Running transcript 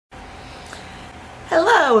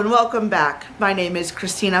Hello and welcome back. My name is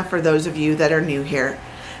Christina for those of you that are new here.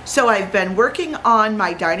 So I've been working on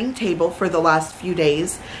my dining table for the last few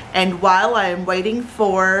days, and while I am waiting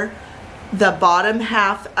for the bottom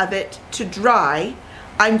half of it to dry,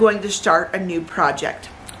 I'm going to start a new project.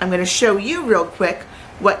 I'm going to show you real quick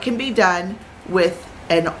what can be done with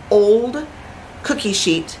an old cookie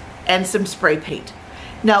sheet and some spray paint.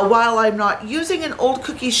 Now, while I'm not using an old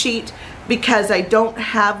cookie sheet because I don't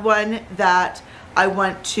have one that I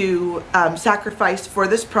want to sacrifice for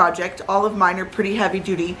this project, all of mine are pretty heavy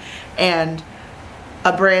duty and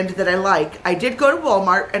a brand that I like. I did go to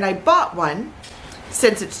Walmart and I bought one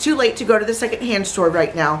since it's too late to go to the secondhand store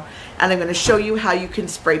right now, and I'm going to show you how you can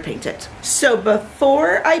spray paint it. So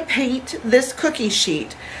before I paint this cookie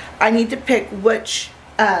sheet, I need to pick which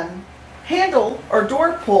handle or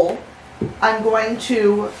door pull I'm going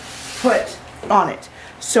to put on it.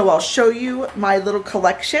 So I'll show you my little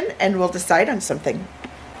collection and we'll decide on something.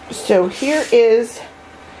 So here is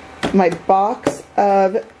my box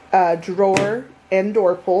of drawer and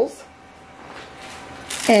door pulls.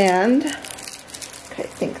 And okay, I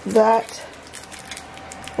think that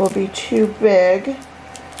will be too big.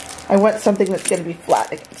 I want something that's going to be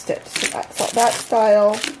flat against it. So that's that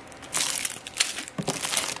style.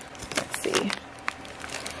 Let's see.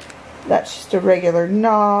 That's just a regular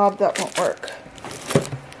knob. That won't work.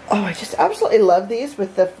 Oh, I just absolutely love these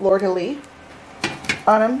with the fleur-de-lis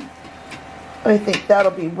on them. I think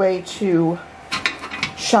that'll be way too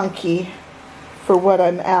chunky for what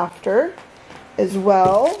I'm after as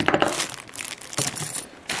well.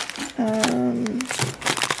 And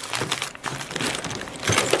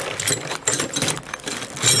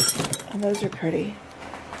those are pretty.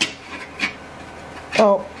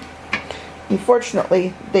 Oh,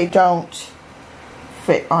 unfortunately, they don't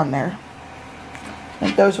fit on there.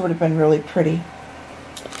 And those would have been really pretty.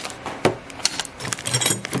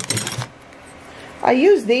 I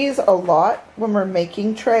use these a lot when we're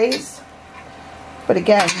making trays, but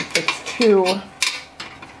again, it's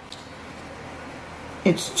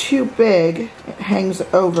too big. It hangs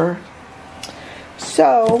over.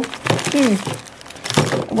 So, I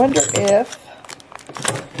wonder if,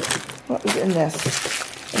 what was in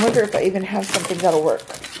this? I wonder if I even have something that'll work.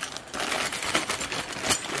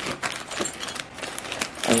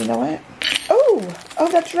 Oh, you know what? Oh,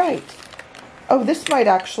 that's right. Oh, this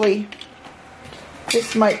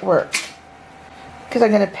might work. Because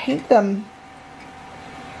I'm going to paint them.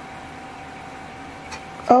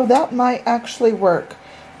 Oh, that might actually work.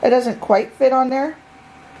 It doesn't quite fit on there.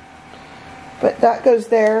 But that goes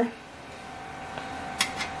there.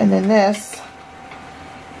 And then this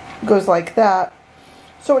goes like that.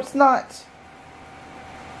 So it's not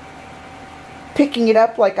picking it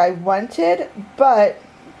up like I wanted, but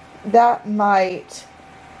that might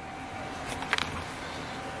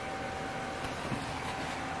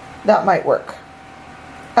work.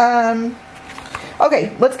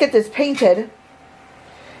 Okay, let's get this painted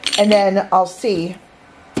and then I'll see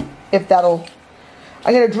if that'll,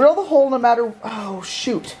 I'm going to drill the hole no matter, oh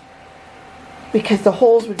shoot, because the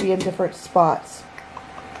holes would be in different spots.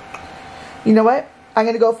 You know what? I'm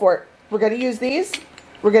going to go for it. We're going to use these.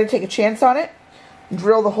 We're going to take a chance on it,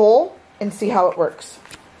 drill the hole, and see how it works.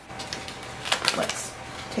 Let's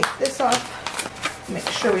take this off, make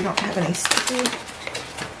sure we don't have any sticky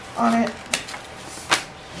on it,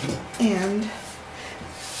 and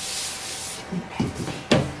okay.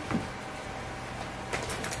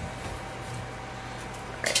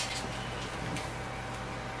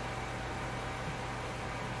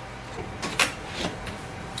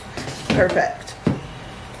 Perfect.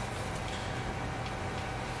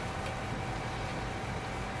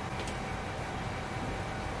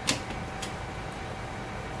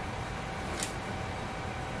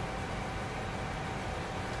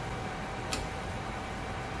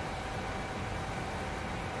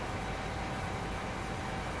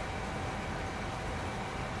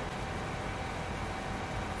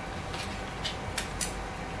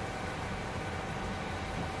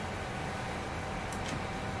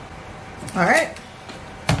 All right,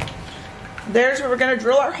 there's where we're going to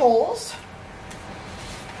drill our holes.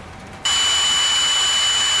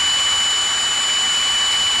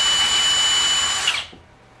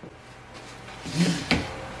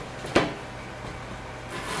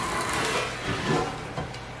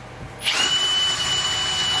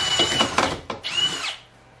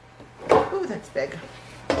 Ooh, that's big.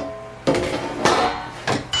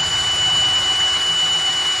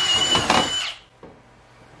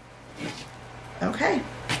 Okay.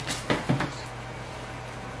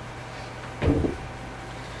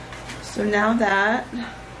 So now that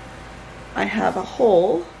I have a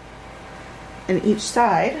hole in each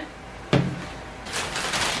side.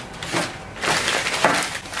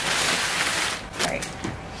 Right.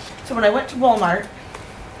 So when I went to Walmart,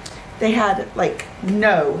 they had like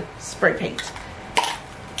no spray paint.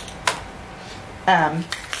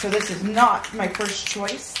 So this is not my first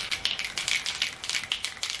choice.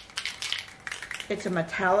 It's a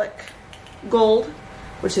metallic gold,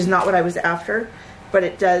 which is not what I was after, but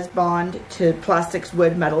it does bond to plastics,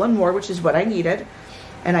 wood, metal, and more, which is what I needed.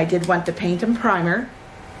 And I did want the paint and primer.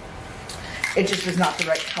 It just was not the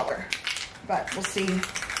right color, but we'll see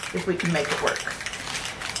if we can make it work.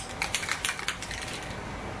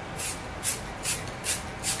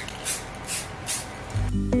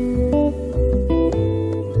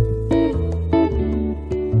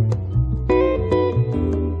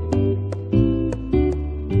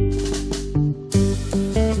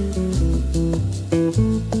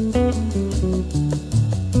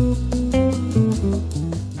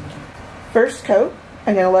 First coat,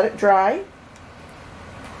 I'm going to let it dry.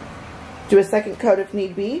 Do a second coat if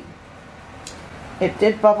need be. It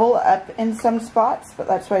did bubble up in some spots, but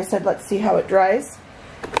that's why I said let's see how it dries.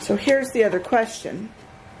 So here's the other question.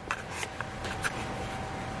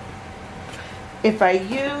 If I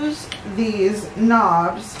use these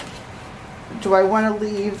knobs, do I want to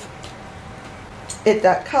leave it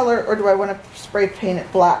that color, or do I want to spray paint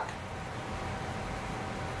it black?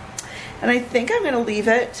 And I think I'm going to leave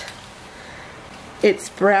it its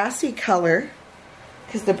brassy color,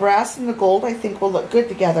 because the brass and the gold I think will look good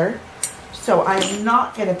together. So I'm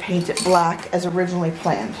not going to paint it black as originally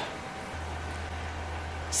planned.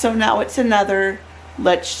 So now it's another,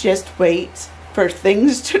 let's just wait for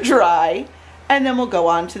things to dry and then we'll go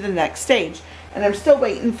on to the next stage. And I'm still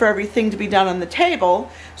waiting for everything to be done on the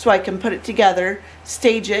table so I can put it together,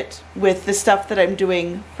 stage it with the stuff that I'm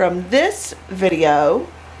doing from this video,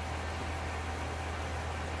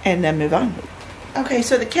 and then move on. Okay,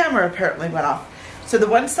 so the camera apparently went off. So the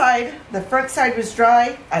one side, the front side was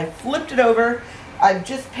dry. I flipped it over. I've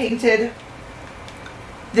just painted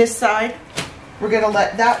this side. We're gonna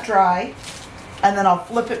let that dry, and then I'll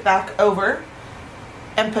flip it back over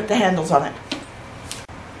and put the handles on it.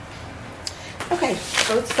 Okay,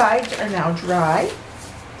 both sides are now dry.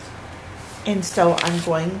 And so I'm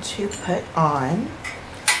going to put on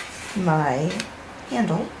my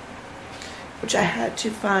handle, which I had to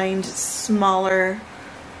find smaller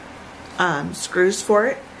screws for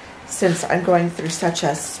it, since I'm going through such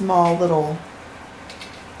a small little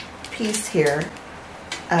piece here.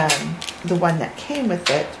 The one that came with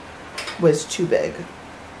it was too big.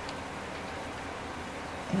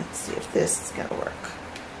 Let's see if this is gonna work.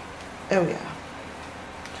 Oh yeah.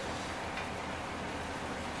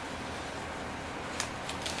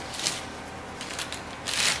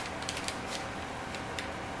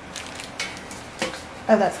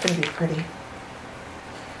 Oh, that's going to be pretty.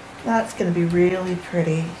 That's going to be really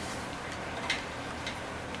pretty.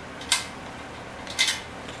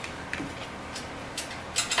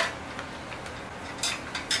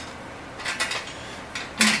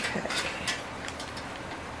 Okay.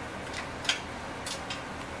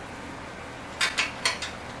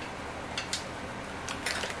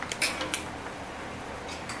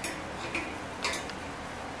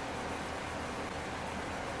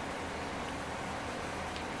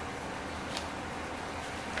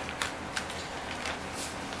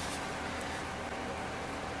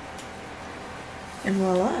 And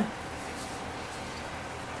voila.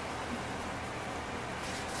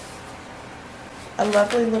 A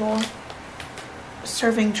lovely little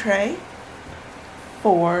serving tray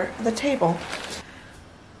for the table.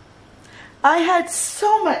 I had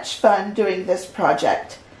so much fun doing this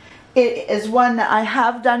project. It is one that I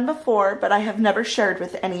have done before, but I have never shared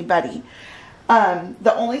with anybody.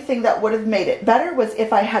 The only thing that would have made it better was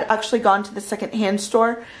if I had actually gone to the secondhand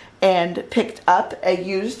store and picked up a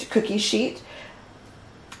used cookie sheet.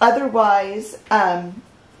 Otherwise,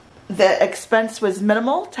 the expense was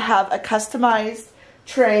minimal to have a customized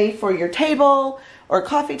tray for your table or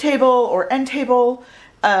coffee table or end table,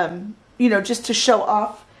 you know, just to show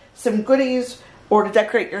off some goodies or to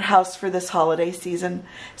decorate your house for this holiday season.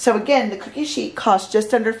 So again, the cookie sheet cost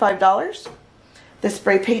just under $5. The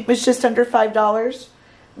spray paint was just under $5.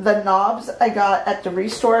 The knobs I got at the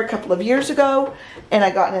Restore a couple of years ago, and I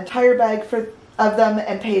got an entire bag of them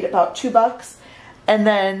and paid about $2. And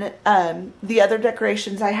then the other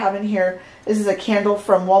decorations I have in here, this is a candle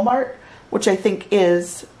from Walmart, which I think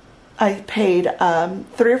is, I paid $3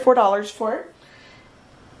 or $4 for it.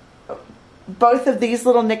 Both of these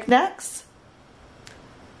little knickknacks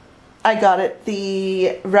I got at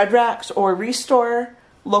the Red Racks or Restore,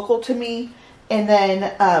 local to me. And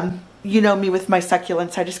then you know me with my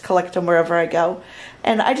succulents, I just collect them wherever I go.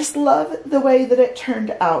 And I just love the way that it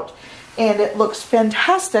turned out. And it looks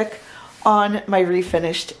fantastic on my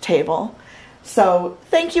refinished table. So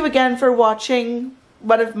thank you again for watching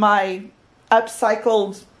one of my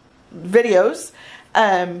upcycled videos,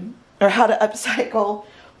 or how to upcycle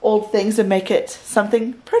old things and make it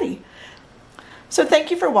something pretty. So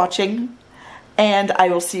thank you for watching, and I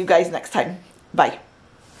will see you guys next time. Bye.